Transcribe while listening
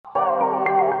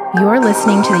You're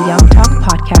listening to the Young Talk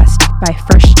podcast by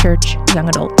First Church Young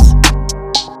Adults.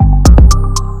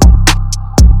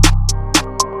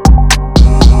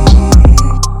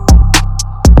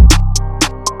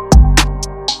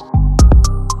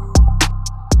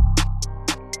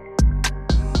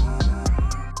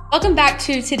 Welcome back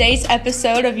to today's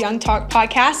episode of Young Talk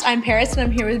Podcast. I'm Paris and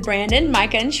I'm here with Brandon,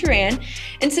 Micah, and Sharan.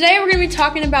 And today we're going to be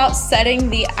talking about setting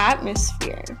the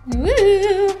atmosphere.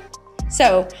 Woo!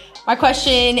 So, my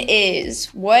question is,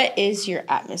 what is your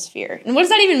atmosphere? And what does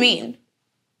that even mean?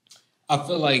 I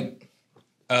feel like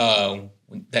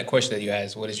that question that you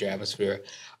asked, what is your atmosphere?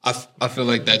 I feel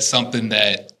like that's something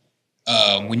that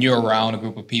when you're around a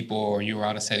group of people or you're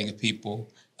around a setting of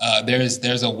people,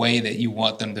 there's a way that you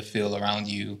want them to feel around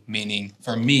you. Meaning,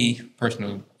 for me,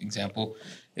 personal example,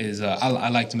 is I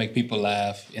like to make people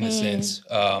laugh in a sense,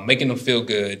 making them feel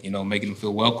good, making them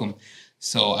feel welcome.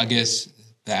 So I guess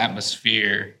the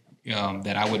atmosphere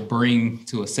that I would bring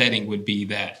to a setting would be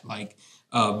that, like,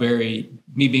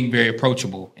 being very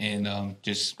approachable and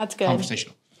just That's good.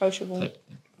 Conversational. Approachable.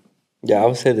 Yeah, I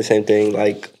would say the same thing.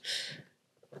 Like,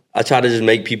 I try to just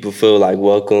make people feel like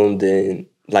welcomed and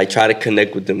like try to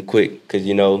connect with them quick, because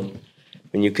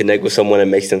when you connect with someone, it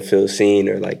makes them feel seen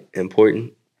or like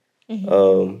important.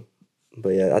 But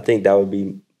yeah, I think that would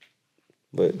be.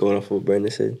 But going off what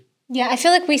Brandon said. Yeah, I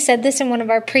feel like we said this in one of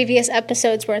our previous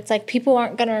episodes where it's like people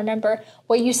aren't going to remember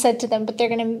what you said to them, but they're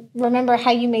going to remember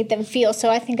how you made them feel. So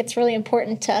I think it's really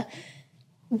important to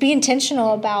be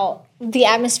intentional about the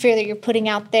atmosphere that you're putting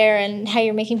out there and how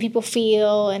you're making people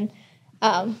feel. And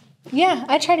yeah,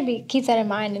 I try to keep that in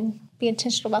mind and be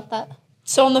intentional about that.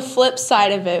 So on the flip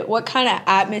side of it, what kind of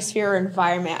atmosphere or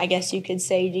environment, I guess you could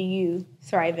say, do you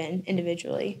thrive in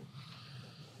individually?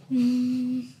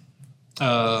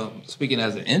 Speaking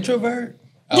as an introvert,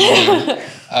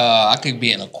 I could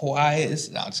be in a quiet.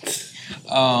 No, I'm just kidding.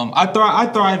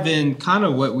 I thrive in kind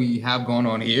of what we have going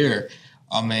on here.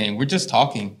 I mean, we're just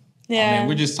talking. Yeah. I mean,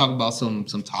 we're just talking about some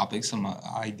topics, some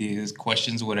ideas,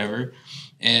 questions, whatever,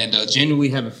 and genuinely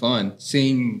having fun,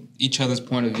 seeing each other's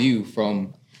point of view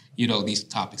from these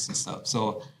topics and stuff.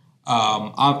 So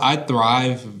I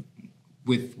thrive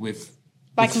with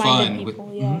like-minded fun,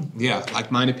 people,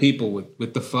 like-minded people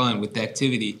with the fun, with the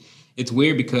activity. It's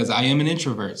weird because I am an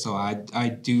introvert, so I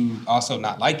do also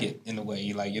not like it in a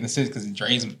way, like in a sense, because it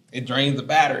drains the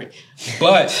battery.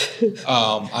 But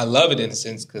I love it in a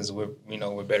sense because we're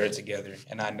better together,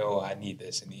 and I know I need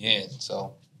this in the end.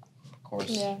 So of course,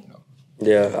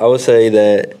 Yeah, I would say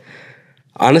that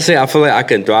honestly, I feel like I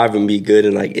can thrive and be good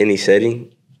in like any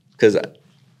setting, because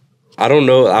I don't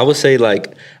know. I would say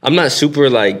like I'm not super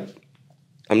like.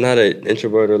 I'm not an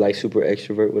introvert or like super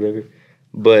extrovert, whatever.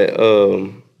 But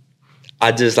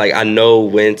I just like I know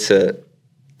when to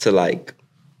like,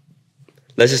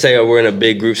 let's just say we're in a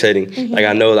big group setting. Mm-hmm. Like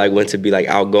I know like when to be like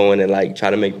outgoing and like try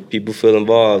to make people feel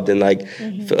involved and like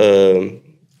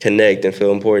connect and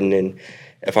feel important. And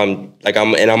if I'm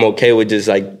okay with just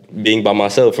like being by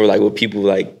myself or like with people,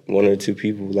 like one or two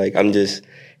people. Like I'm just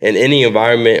in any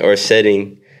environment or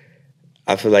setting.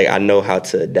 I feel like I know how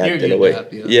to adapt in a way.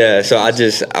 Yeah, so I would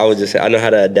just say I know how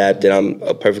to adapt, and I'm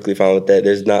perfectly fine with that.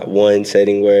 There's not one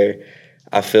setting where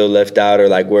I feel left out or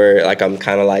like where like I'm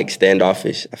kind of like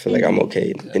standoffish. I feel like I'm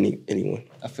okay in anyone.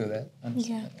 I feel that.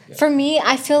 Yeah. For me,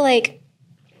 I feel like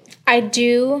I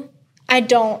don't.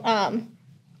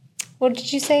 What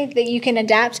did you say? That you can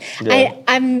adapt? Yeah.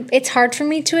 It's hard for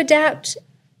me to adapt.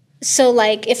 So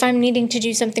like if I'm needing to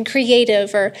do something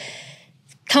creative or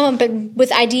come up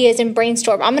with ideas and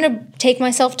brainstorm, I'm going to take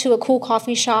myself to a cool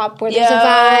coffee shop where there's a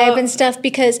vibe and stuff,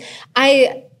 because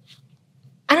I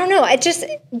don't know,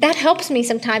 that helps me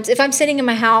sometimes. If I'm sitting in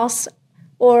my house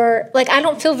or like I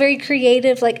don't feel very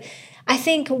creative, like I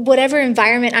think whatever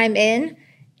environment I'm in,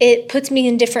 it puts me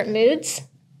in different moods.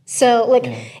 So like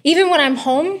even when I'm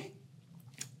home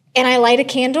and I light a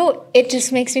candle, it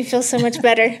just makes me feel so much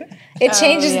better. It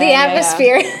changes the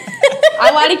atmosphere. Yeah. I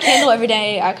light a candle every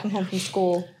day I come home from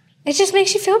school. It just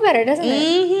makes you feel better, doesn't it?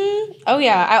 Mm-hmm. Oh,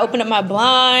 yeah. I open up my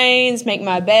blinds, make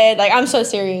my bed. Like, I'm so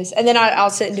serious. And then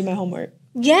I'll sit and do my homework.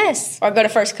 Yes. Or I go to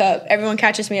First Cup. Everyone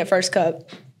catches me at First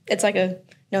Cup. It's like a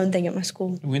known thing at my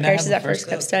school. Paris is at First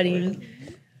Cup studying.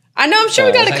 I know. I'm sure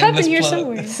we got a cup in here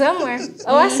somewhere.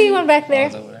 Oh, I see one back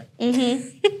there.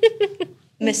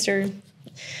 Mm-hmm. Mr.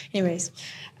 Anyways.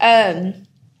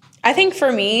 I think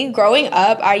for me, growing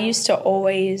up, I used to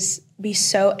always be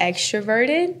so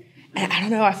extroverted. And I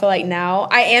don't know, I feel like now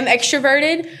I am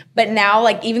extroverted, but now,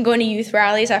 like, even going to youth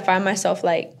rallies, I find myself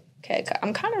like, okay,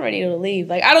 I'm kind of ready to leave.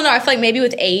 Like, I don't know, I feel like maybe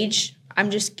with age, I'm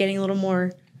just getting a little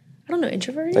more, I don't know,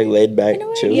 introverted? Like laid back,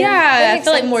 chill? Yeah, I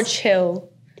feel like more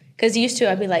chill. Because used to,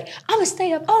 I'd be like, I'm going to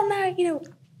stay up all night, you know.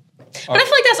 But I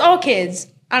feel like that's all kids.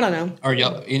 I don't know. Are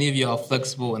any of y'all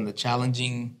flexible in the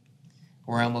challenging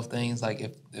realm of things? Like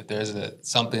if there's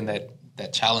something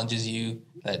that challenges you,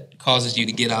 that causes you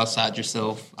to get outside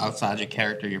yourself, outside your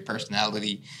character, your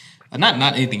personality. Not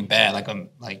anything bad,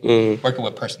 working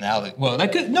with personality. Well,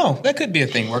 that could be a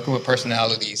thing. Working with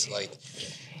personalities, like,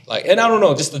 and I don't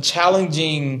know, just a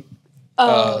challenging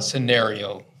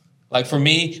scenario. Like for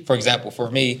example,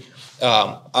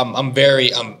 I'm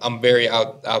very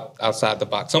outside the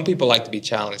box. Some people like to be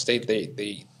challenged.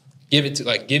 They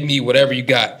give me whatever you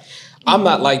got. I'm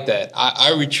not like that.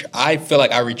 I feel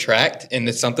like I retract, and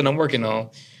it's something I'm working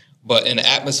on. But in an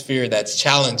atmosphere that's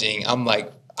challenging, I'm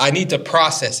like, I need to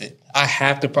process it. I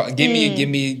have to give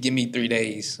me 3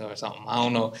 days or something. I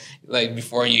don't know, like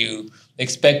before you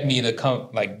expect me to come,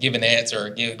 like give an answer or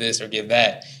give this or give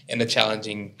that in a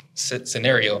challenging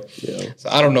scenario. Yeah. So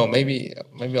I don't know. Maybe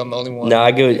I'm the only one. No,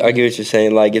 I get what you're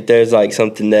saying. Like if there's like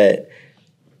something that,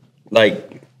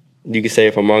 like you can say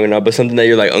if I'm wrong or not, but something that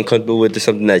you're like uncomfortable with or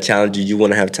something that challenges you,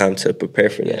 want to have time to prepare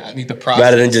for that. Yeah, I need to process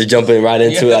rather than just jumping right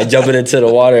into it, like jumping into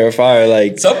the water or fire.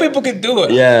 Like some people can do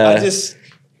it. Yeah.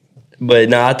 But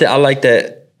no, I like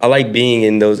that. I like being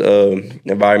in those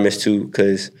environments too,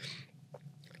 because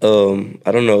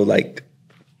I don't know, like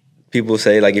people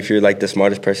say like if you're like the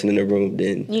smartest person in the room,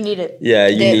 then you need it. Yeah,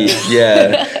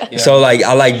 yeah. So like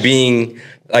I like being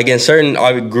like in certain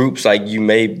groups, like you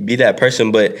may be that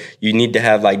person, but you need to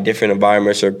have like different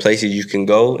environments or places you can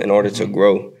go in order to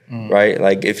grow, right?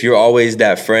 Like if you're always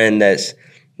that friend that's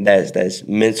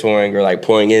mentoring or like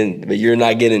pouring in, but you're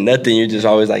not getting nothing, you're just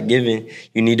always like giving,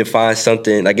 you need to find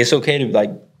something. Like it's okay to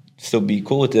like still be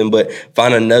cool with them, but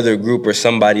find another group or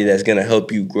somebody that's gonna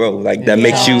help you grow. Like that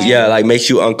makes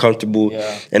you uncomfortable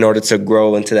in order to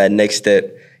grow into that next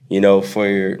step, you know, for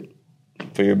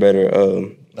your better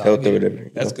health or whatever.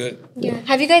 That's good. Yeah.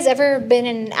 Have you guys ever been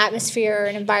in an atmosphere or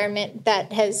an environment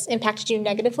that has impacted you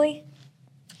negatively?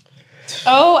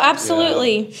 Oh,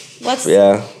 absolutely. Let's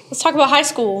talk about high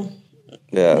school.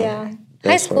 Yeah.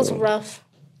 High school's rough.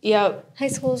 Yep. High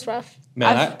school's rough.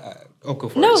 Man, go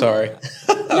for it. Sorry.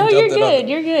 No, you're good.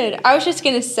 You're good. I was just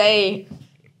gonna say,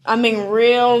 I'm being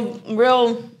real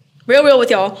with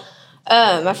y'all.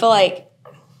 I feel like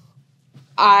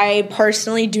I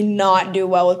personally do not do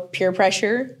well with peer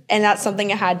pressure, and that's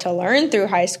something I had to learn through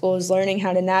high school, is learning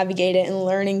how to navigate it and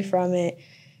learning from it.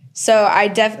 So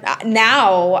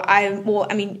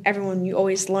everyone, you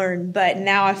always learn, but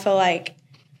now I feel like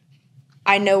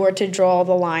I know where to draw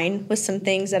the line with some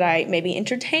things that I maybe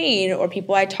entertain or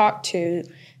people I talk to.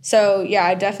 So yeah,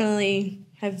 I definitely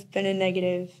have been in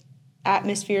negative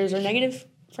atmospheres or negative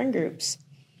friend groups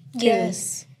too.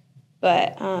 Yes.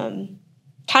 But kind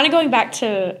of going back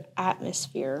to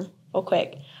atmosphere real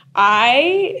quick,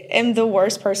 I am the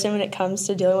worst person when it comes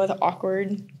to dealing with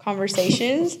awkward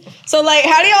conversations. So, like,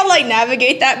 how do y'all, like,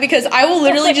 navigate that? Because I will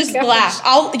literally just laugh.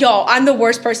 I'm the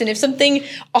worst person. If something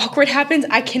awkward happens,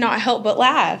 I cannot help but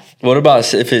laugh. What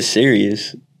about if it's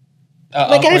serious?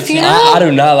 Like at a funeral? I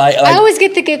do not like... I always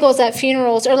get the giggles at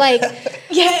funerals. Or, like,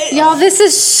 y'all, this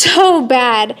is so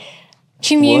bad.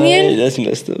 Communion. What? That's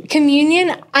messed up.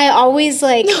 Communion, I always,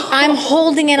 like, I'm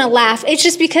holding in a laugh. It's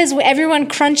just because everyone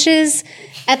crunches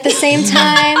at the same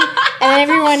time, and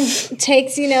everyone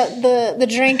takes, you know, the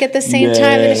drink at the same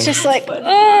time, and it's just like,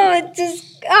 and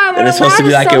it's supposed to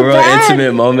be like a real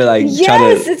intimate moment, like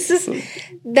it's just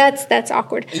that's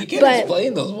awkward. You can't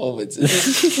explain those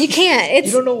moments. You can't.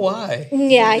 You don't know why.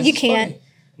 Yeah, you can't.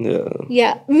 Funny.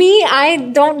 Yeah. Me, I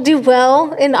don't do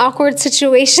well in awkward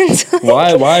situations.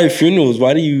 Why funerals?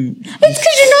 Why do you? It's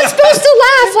because you're not supposed to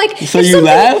laugh. Like, so you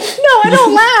laugh? No, I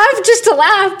don't laugh just to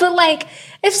laugh, but like.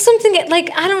 If something, like,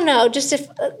 I don't know, just if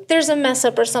there's a mess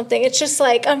up or something, it's just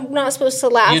like, I'm not supposed to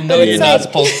laugh. You know you're not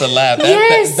supposed to laugh.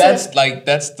 That's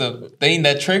the thing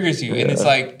that triggers you. And it's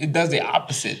like, it does the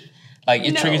opposite. Like,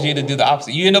 it triggers you to do the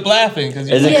opposite. You end up laughing. Is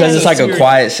it because it's like a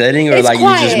quiet setting or it's like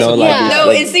quiet, you just know?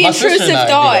 It's the intrusive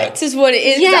thoughts is what it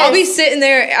is. Yes. I'll be sitting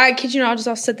there, I kid you not,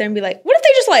 I'll sit there and be like, what if they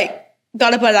just, like,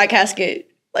 got up out of that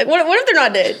casket? Like, what if they're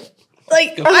not dead?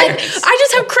 Like, I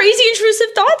just have crazy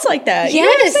intrusive thoughts like that. You know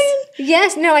what I'm saying?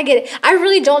 Yes. No, I get it. I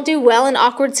really don't do well in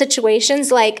awkward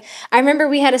situations. Like, I remember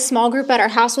we had a small group at our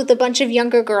house with a bunch of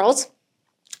younger girls.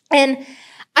 And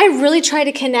I really try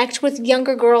to connect with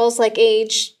younger girls like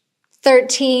age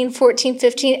 13, 14,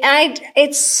 15. And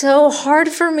it's so hard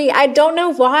for me. I don't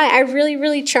know why. I really,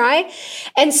 really try.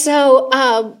 And so,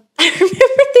 I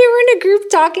remember they were in a group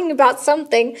talking about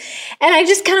something. And I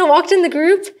just kind of walked in the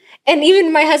group. And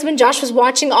even my husband, Josh, was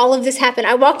watching all of this happen.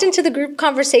 I walked into the group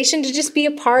conversation to just be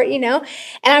a part, you know,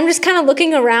 and I'm just kind of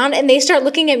looking around and they start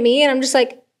looking at me and I'm just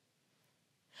like,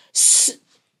 so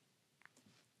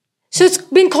it's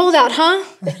been cold out, huh?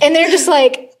 And they're just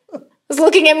like, was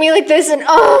looking at me like this and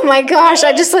oh my gosh,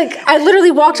 I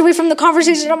literally walked away from the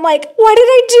conversation. I'm like, why did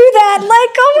I do that?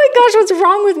 Like, oh my gosh, what's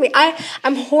wrong with me?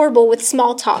 I'm horrible with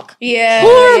small talk. Yeah.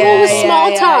 Horrible with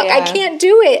small talk. I can't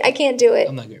do it.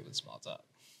 I'm not great with small talk.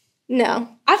 No.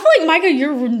 I feel like, Micah,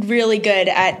 you're really good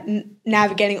at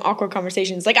navigating awkward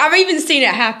conversations. Like, I've even seen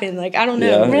it happen. Like, I don't know.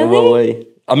 Yeah, in Really? one way.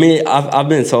 I mean, I've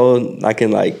been told I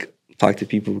can like talk to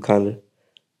people kind of,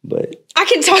 but I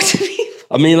can talk to people.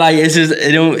 I mean, like it's just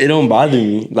it don't bother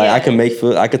me. Like Yeah.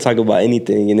 I can talk about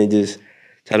anything and then just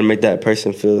try to make that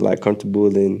person feel like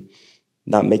comfortable and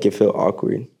not make it feel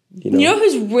awkward. You know? You know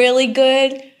who's really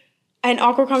good at an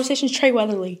awkward conversations? Trey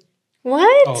Weatherly.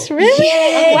 What? Oh. Really?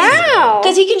 Yes. Wow.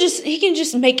 Because he can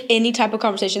just make any type of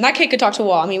conversation. That kid could talk to a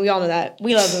wall. I mean, we all know that.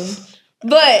 We love him.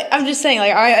 But I'm just saying,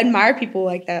 like, I admire people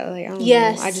like that. Like, I don't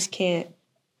Yes. know. I just can't.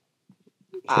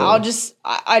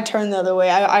 I turn the other way.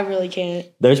 I really can't.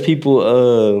 There's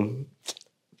people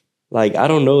like I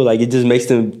don't know, like it just makes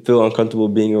them feel uncomfortable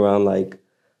being around like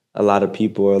a lot of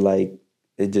people or like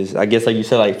it just I guess like you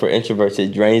said, like for introverts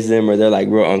it drains them or they're like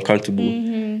real uncomfortable.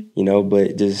 You know,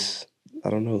 but just I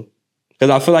don't know. Because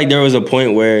I feel like there was a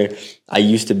point where I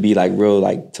used to be like real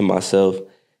like to myself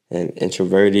and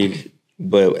introverted.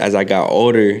 But as I got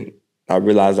older, I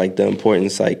realized like the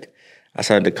importance, like I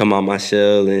started to come out my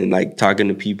shell and like talking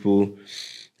to people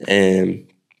and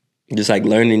just like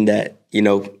learning that, you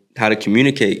know, how to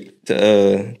communicate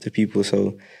to people.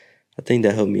 So I think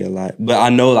that helped me a lot. But I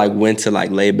know like when to like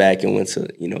lay back and when to,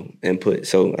 you know, input.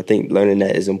 So I think learning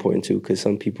that is important too, because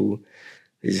some people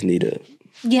they just need to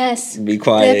Yes. be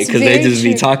quiet That's because they very just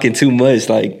be true. talking too much,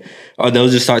 like, or they'll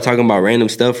just start talking about random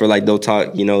stuff, or like they'll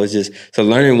talk, you know. It's just so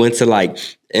learning when to like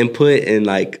input and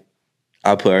like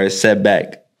output or set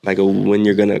back, like when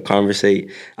you're gonna conversate.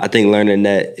 I think learning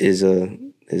that is a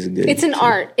good. It's an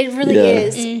art. It really Yeah.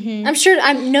 is. I'm sure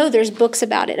I know there's books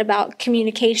about it, about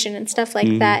communication and stuff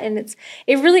like that. And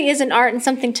it really is an art, and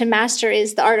something to master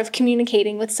is the art of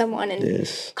communicating with someone and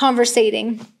Yes.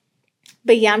 conversating.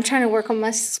 But yeah, I'm trying to work on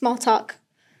my small talk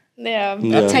Yeah.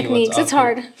 Yeah. techniques. It's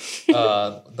hard.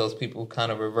 Those people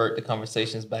kind of revert the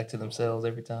conversations back to themselves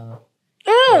every time.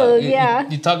 Oh, You- yeah.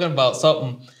 You're talking about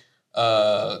something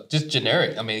just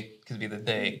generic. I mean, it could be the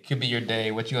day, it could be your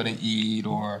day, what you're gonna eat,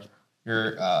 or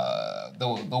your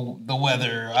the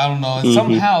weather. I don't know. And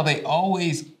somehow they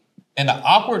always, in an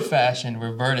awkward fashion,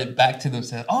 reverted back to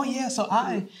themselves. Oh yeah, so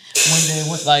I one day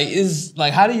went like is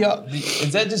like how do y'all?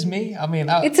 Is that just me? I mean,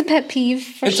 It's a pet peeve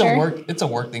for it's sure. a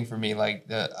work thing for me. Like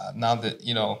now that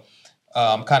you know,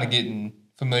 I'm kind of getting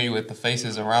familiar with the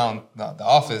faces around the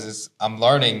office. I'm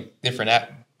learning different.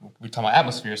 We're talking about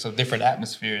atmosphere, so different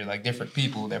atmosphere, like different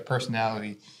people, their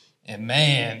personality, and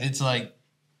man, it's like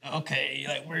okay,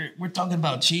 like we're talking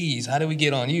about cheese. How do we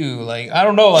get on you? Like I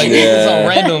don't know, like it's all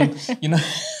random, you know.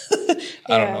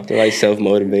 I don't know. They're like self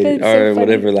motivated That's so or funny.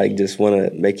 whatever, like just want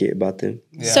to make it about them.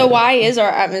 Yeah. So why is our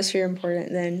atmosphere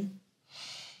important then?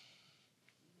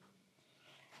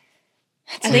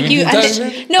 I think you.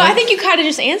 I think you kind of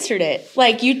just answered it.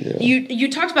 Like you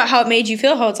talked about how it made you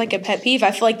feel, how it's like a pet peeve.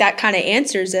 I feel like that kind of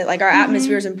answers it. Like our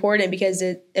atmosphere is important because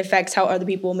it affects how other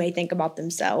people may think about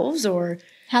themselves, or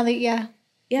How they,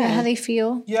 how they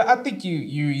feel. Yeah, I think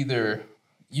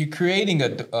you're creating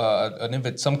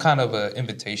some kind of an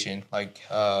invitation, like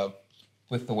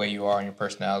with the way you are and your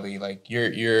personality. Like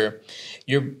you're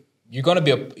going to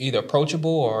be either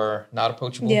approachable or not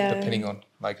approachable, depending on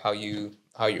like how you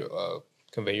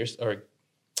convey your or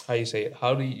how you say it.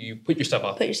 How do you put yourself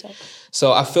out there?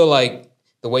 So I feel like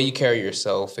the way you carry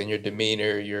yourself and your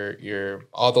demeanor, your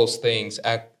all those things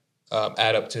add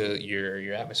up to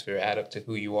your atmosphere, add up to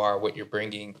who you are, what you're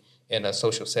bringing in a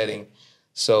social setting.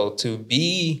 So to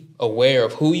be aware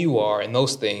of who you are and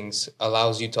those things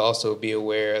allows you to also be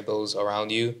aware of those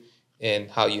around you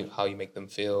and how you make them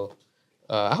feel.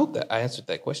 I hope that I answered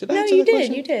that question. Did I no, answer you that did,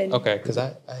 question? you did. Okay, because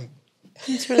I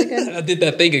It's really good. I did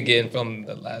that thing again from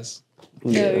the last.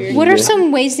 What are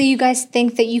some ways that you guys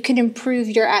think that you can improve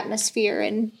your atmosphere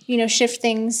and, you know, shift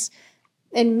things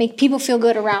and make people feel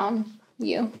good around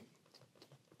you?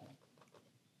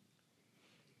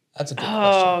 That's a good question.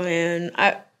 Oh man,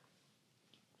 I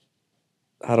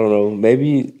don't know.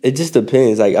 Maybe it just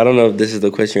depends. Like I don't know if this is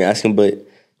the question you're asking, but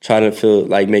trying to feel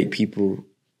like make people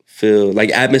feel like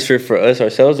atmosphere for us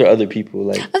ourselves or other people,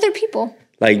 like Other people.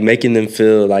 like making them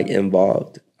feel like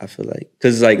involved. I feel like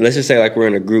because like let's just say like we're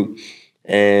in a group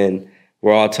and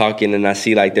we're all talking and I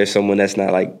see like there's someone that's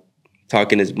not like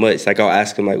talking as much. Like I'll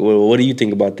ask them like, well, what do you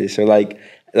think about this? Or like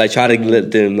try to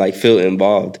let them like feel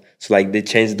involved. So like it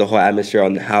changes the whole atmosphere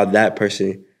on how that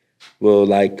person will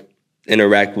like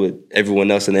interact with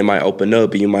everyone else, and they might open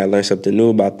up and you might learn something new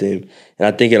about them. And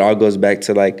I think it all goes back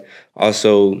to like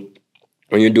also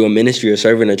when you're doing ministry or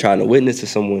serving or trying to witness to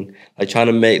someone, like trying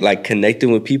to make like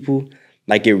connecting with people,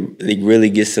 like it really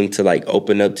gets them to like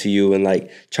open up to you and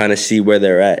like trying to see where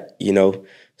they're at, you know?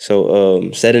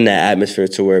 So setting that atmosphere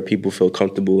to where people feel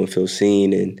comfortable and feel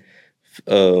seen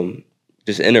and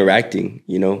just interacting,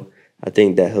 you know, I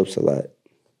think that helps a lot.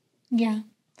 Yeah.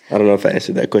 I don't know if I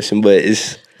answered that question, but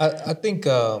it's... I think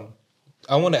I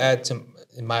want to add to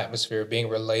in my atmosphere being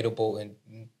relatable, and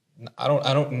I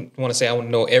don't want to say I want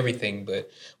to know everything, but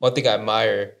one thing I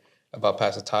admire about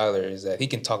Pastor Tyler is that he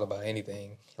can talk about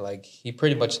anything. Like he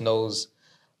pretty much knows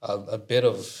a bit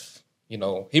of, you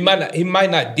know, he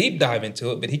might not deep dive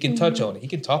into it, but he can touch on it. He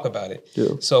can talk about it.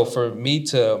 Yeah. So for me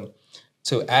to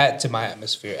add to my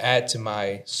atmosphere, add to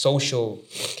my social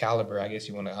caliber, I guess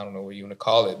I don't know what you want to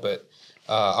call it, but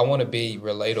I want to be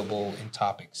relatable in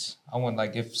topics. I want,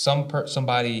 like, if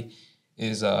somebody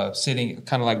is sitting,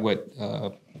 kind of like what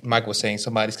Mike was saying,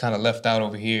 somebody's kind of left out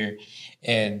over here,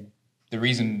 and the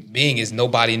reason being is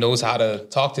nobody knows how to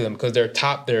talk to them because their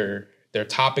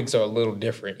topics are a little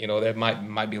different. You know, they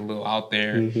might be a little out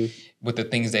there with the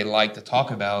things they like to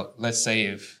talk about. Let's say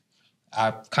if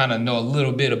I kind of know a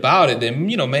little bit about it, then,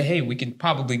 you know, hey, we can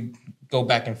probably go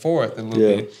back and forth a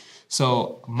little bit.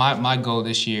 So my goal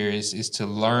this year is to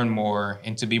learn more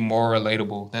and to be more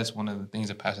relatable. That's one of the things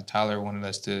that Pastor Tyler wanted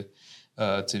us to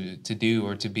do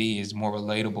or to be, is more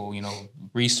relatable. You know,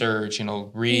 research. You know,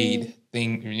 read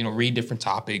different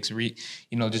topics.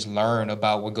 Just learn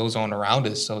about what goes on around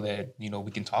us, so that, you know,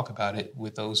 we can talk about it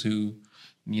with those who,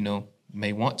 you know,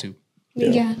 may want to.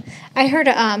 Yeah. I heard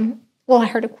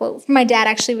a quote. My dad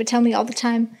actually would tell me all the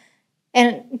time,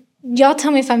 and y'all tell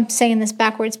me if I'm saying this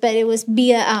backwards, but it was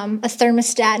be a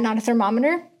thermostat, not a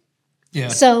thermometer. Yeah.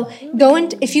 So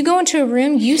if you go into a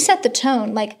room, you set the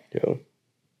tone. Like,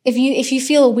 if you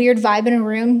feel a weird vibe in a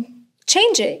room,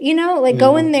 change it. You know, like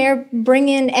go in there, bring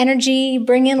in energy,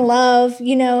 bring in love.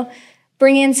 You know,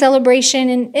 bring in celebration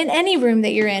in any room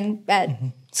that you're in, at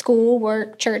school,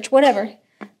 work, church, whatever.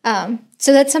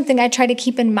 So that's something I try to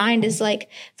keep in mind, is like,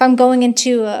 if I'm going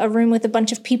into a room with a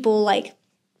bunch of people, like,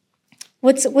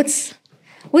 what's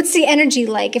the energy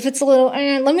like? If it's a little,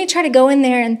 let me try to go in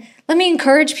there and let me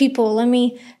encourage people. Let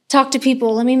me talk to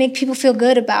people. Let me make people feel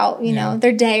good about, you know,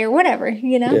 their day or whatever,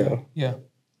 you know? Yeah.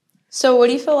 So what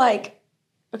do you feel like,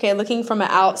 okay, looking from an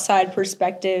outside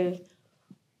perspective,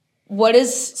 what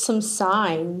is some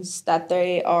signs that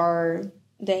they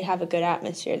have a good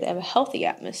atmosphere, they have a healthy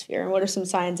atmosphere? And what are some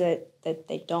signs that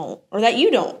they don't, or that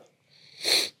you don't?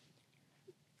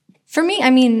 For me, I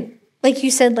mean, like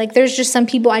you said, like, there's just some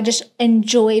people I just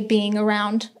enjoy being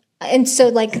around. And so,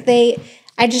 like,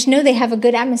 I just know they have a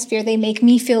good atmosphere. They make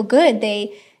me feel good.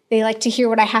 They like to hear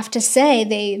what I have to say.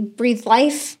 They breathe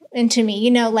life into me.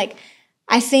 You know, like,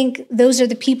 I think those are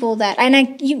the people that, and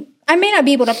I may not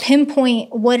be able to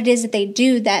pinpoint what it is that they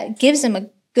do that gives them a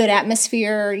good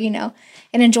atmosphere, or, you know,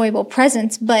 an enjoyable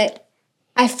presence. But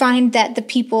I find that the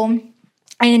people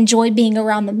I enjoy being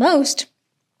around the most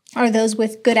are those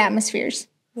with good atmospheres.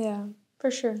 Yeah,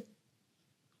 for sure.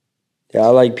 Yeah, I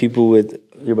like people with.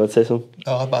 You're about to say something?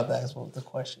 Oh, I'm about to ask what the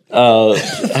question. Hold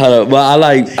up. Well,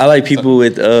 I like people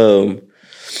with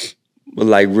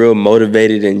like real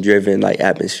motivated and driven like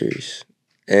atmospheres,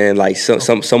 and like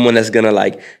someone that's gonna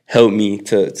like help me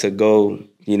to go,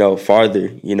 you know,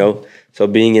 farther. You know, so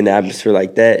being in the atmosphere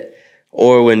like that,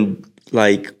 or when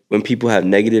people have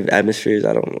negative atmospheres,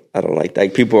 I don't like that.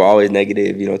 Like, people are always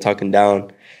negative, you know, talking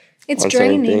down. It's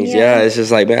draining. Yeah, it's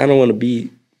just like, man, I don't want to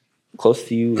be close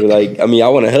to you. Or like, I mean, I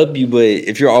want to help you, but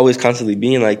if you're always constantly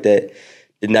being like that,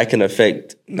 then that can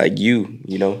affect like you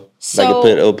know. So, like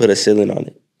it'll put a ceiling on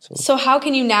it. So how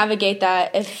can you navigate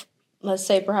that if, let's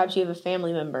say, perhaps you have a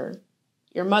family member,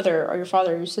 your mother or your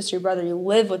father, or your sister, your brother, you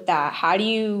live with that? How do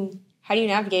you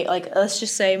navigate? Like, let's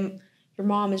just say your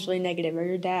mom is really negative, or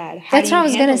your dad. That's what I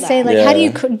was gonna say. Like, how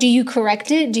do you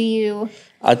correct it? Do you?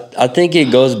 I think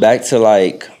it goes back to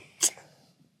like,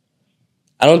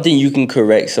 I don't think you can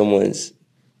correct someone's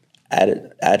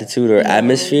attitude or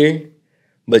atmosphere,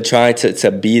 but trying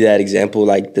to be that example,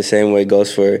 like the same way it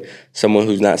goes for someone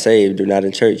who's not saved or not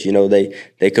in church. You know, they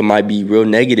might be real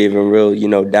negative and real, you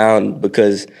know, down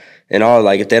because, and all,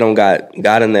 like, if they don't got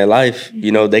God in their life,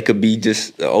 you know, they could be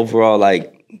just an overall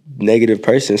like negative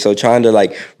person. So trying to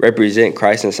like represent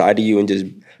Christ inside of you and just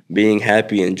being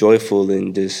happy and joyful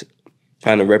and just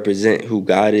trying to represent who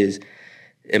God is,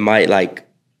 it might like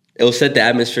it'll set the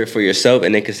atmosphere for yourself,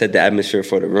 and it can set the atmosphere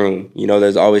for the room. You know,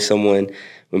 there's always someone,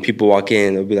 when people walk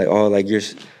in, they'll be like, oh, like you're,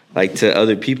 like to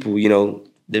other people, you know,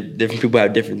 different people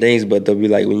have different things, but they'll be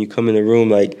like, when you come in the room,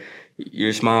 like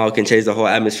your smile can change the whole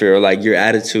atmosphere, or like your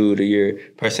attitude or your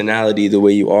personality, the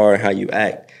way you are and how you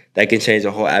act, that can change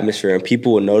the whole atmosphere. And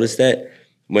people will notice that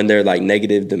when they're like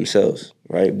negative themselves,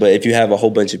 right? But if you have a whole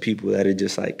bunch of people that are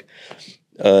just like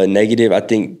negative, I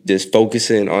think just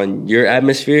focusing on your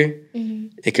atmosphere,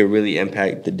 it can really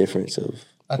impact the difference of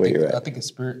where you're at. I think a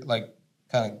spirit, like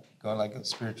kind of going like a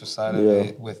spiritual side of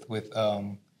it with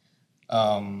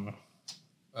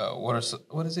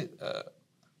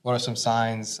what are some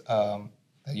signs that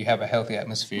you have a healthy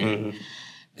atmosphere?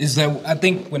 Is that I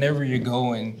think whenever you're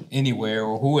going anywhere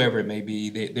or whoever it may be,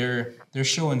 they're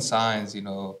showing signs, you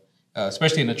know,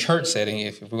 especially in a church setting.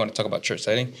 If we're going to talk about church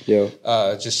setting,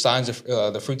 just signs of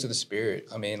the fruits of the spirit.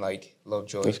 I mean, like love,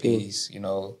 joy, peace, you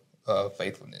know,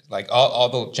 faithfulness, like all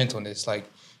the gentleness, like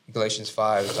Galatians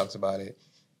 5 talks about it.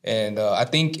 And I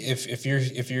think if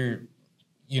you're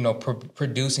you know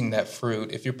producing that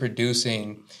fruit, if you're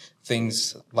producing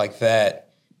things like that,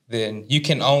 then you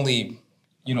can only,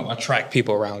 you know, attract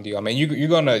people around you. I mean, you're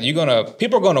gonna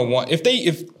people are gonna want, if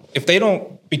they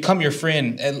don't become your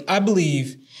friend, and I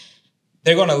believe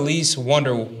they're gonna at least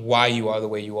wonder why you are the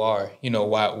way you are. You know,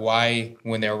 why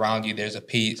when they're around you there's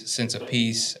a sense of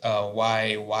peace.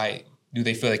 Why do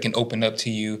they feel they can open up to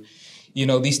you? You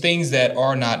know, these things that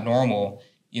are not normal,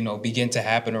 you know, begin to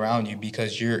happen around you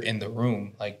because you're in the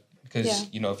room. Like, because,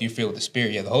 you know, if you feel the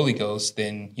Spirit, the Holy Ghost,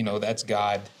 then, you know, that's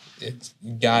God. It's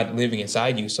God living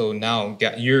inside you. So now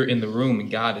you're in the room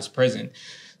and God is present.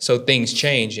 So things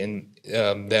change and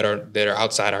that are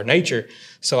outside our nature.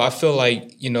 So I feel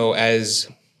like, you know, as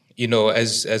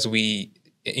we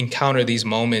encounter these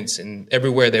moments and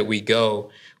everywhere that we go,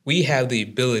 we have the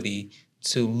ability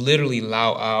to literally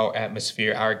allow our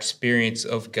atmosphere, our experience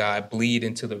of God bleed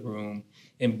into the room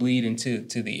and bleed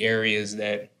into the areas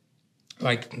that,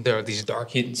 like, there are these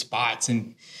dark hidden spots,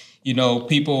 and, you know,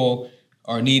 people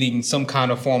are needing some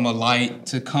kind of form of light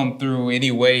to come through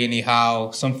anyway, anyhow,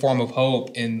 some form of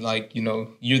hope. And, like, you know,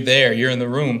 you're there, you're in the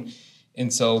room.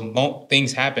 And so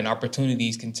things happen,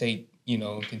 opportunities can take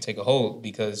a hold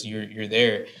because you're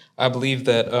there. I believe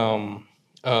that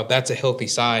that's a healthy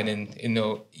sign. And, you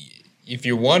know, if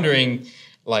you're wondering,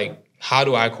 like, how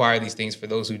do I acquire these things, for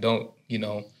those who don't, you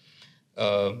know,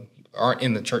 aren't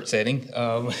in the church setting,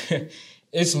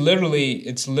 it's literally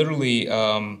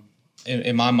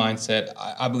in my mindset,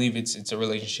 I believe it's a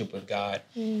relationship with God,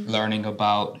 learning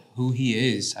about who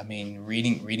He is. I mean,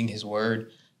 reading His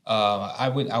Word. I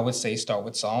would say start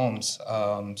with Psalms.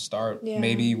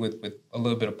 Maybe with a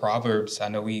little bit of Proverbs. I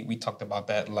know we talked about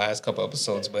that the last couple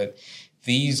episodes, but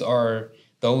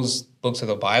those books of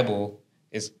the Bible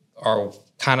are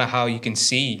kind of how you can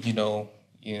see,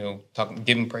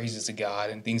 giving praises to God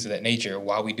and things of that nature,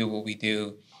 why we do what we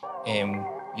do. And,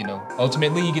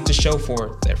 ultimately you get to show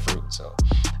forth that fruit. So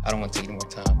I don't want to take any more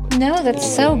time. No, that's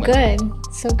so good.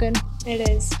 So good. It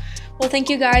is. Well, thank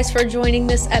you guys for joining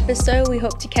this episode. We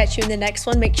hope to catch you in the next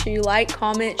one. Make sure you like,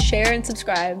 comment, share, and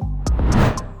subscribe.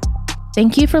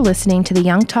 Thank you for listening to the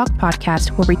Young Talk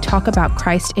podcast, where we talk about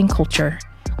Christ in culture.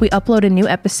 We upload a new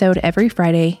episode every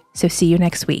Friday, so see you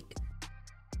next week.